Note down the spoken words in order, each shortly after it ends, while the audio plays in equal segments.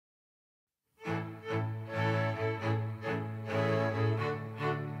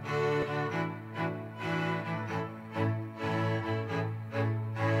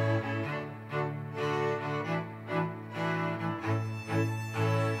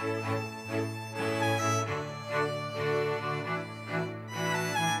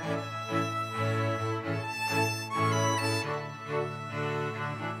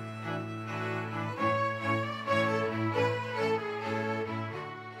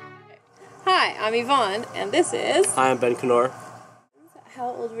Hi, I'm Yvonne, and this is... Hi, I'm Ben Knorr. How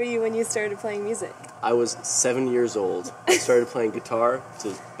old were you when you started playing music? I was 7 years old. I started playing guitar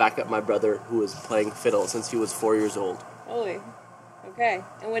to back up my brother who was playing fiddle since he was 4 years old. Holy. Okay.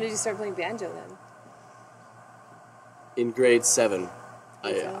 And when did you start playing banjo then? In grade 7. How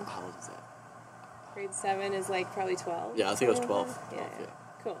old is that? Grade 7 is like probably 12? Yeah, I think it was 12. Yeah.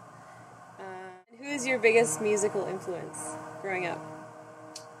 Cool. Who is your biggest musical influence growing up?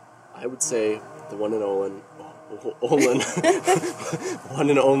 I would say the one and Olin, one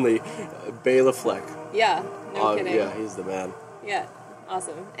and only, Bela Fleck. Yeah, no kidding. Yeah, he's the man. Yeah,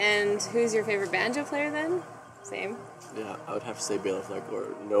 awesome. And who's your favorite banjo player then? Same? Yeah, I would have to say Bela Fleck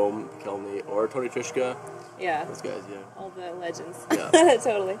or Noam Kelney or Tony Trishka. Yeah. Those guys, yeah. All the legends. Yeah.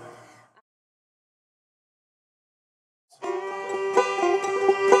 Totally.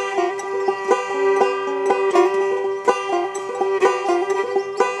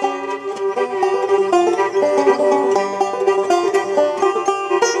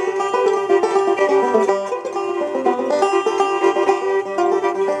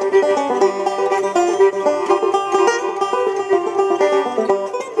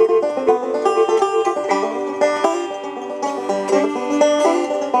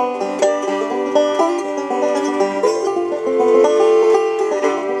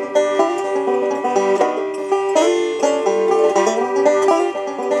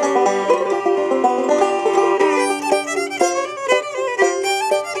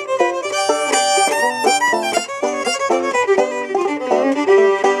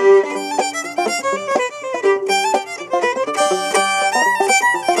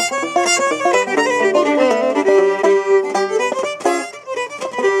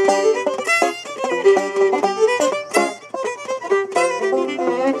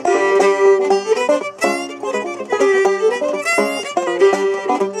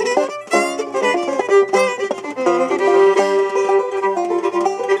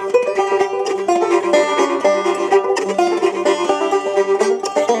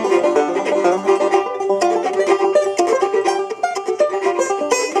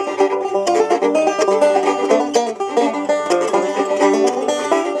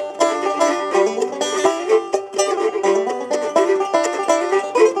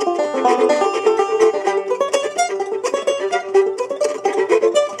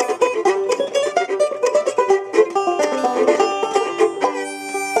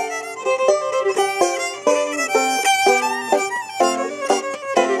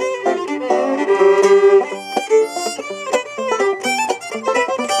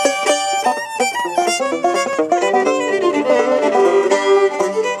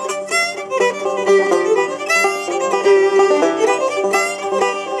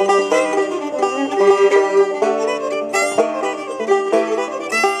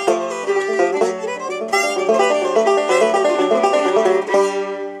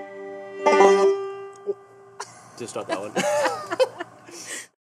 Just not that one.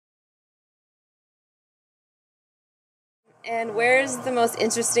 And where's the most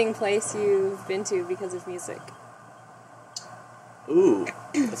interesting place you've been to because of music? Ooh,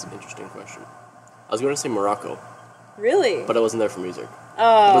 that's an interesting question. I was going to say Morocco. Really? But I wasn't there for music.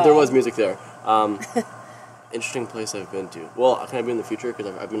 Oh. But there was music there. Interesting place I've been to. Well, can I be in the future? Because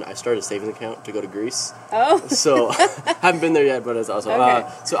I started a savings account to go to Greece. Oh. So, haven't been there yet, but it's also... Okay.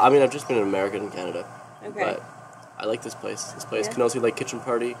 I've just been in America and Canada. Okay. But I like this place. This place, Yeah. Knossi Lake Kitchen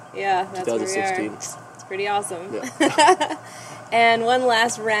Party. Yeah, that's 2016. where we are. It's pretty awesome. Yeah. And one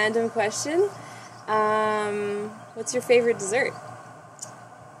last random question. What's your favorite dessert?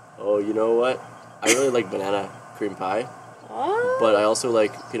 Oh, you know what? I really like banana cream pie. Oh. But I also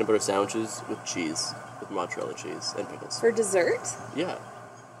like peanut butter sandwiches with cheese. With mozzarella cheese and pickles. For dessert? Yeah.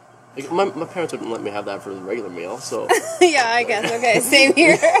 Like, my parents wouldn't let me have that for the regular meal, so... Yeah, I guess. Okay, same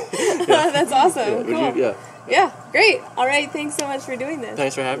here. That's awesome. Yeah, cool. Yeah, great. All right, thanks so much for doing this.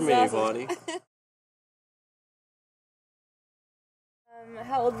 Thanks for having me, Awesome. Ivonne.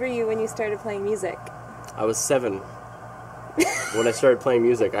 How old were you when you started playing music? I was 7 when I started playing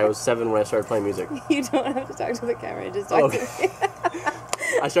music. I was 7 when I started playing music. You don't have to talk to the camera, just talk to me.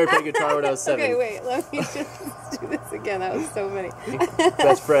 I started playing guitar when I was 7. Okay, wait, let me just do this again. That was so funny.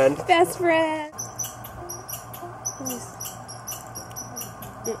 Best friend. Best friend.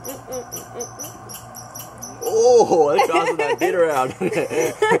 Oh, that caused that beat around.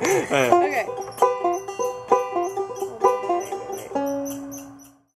 Okay.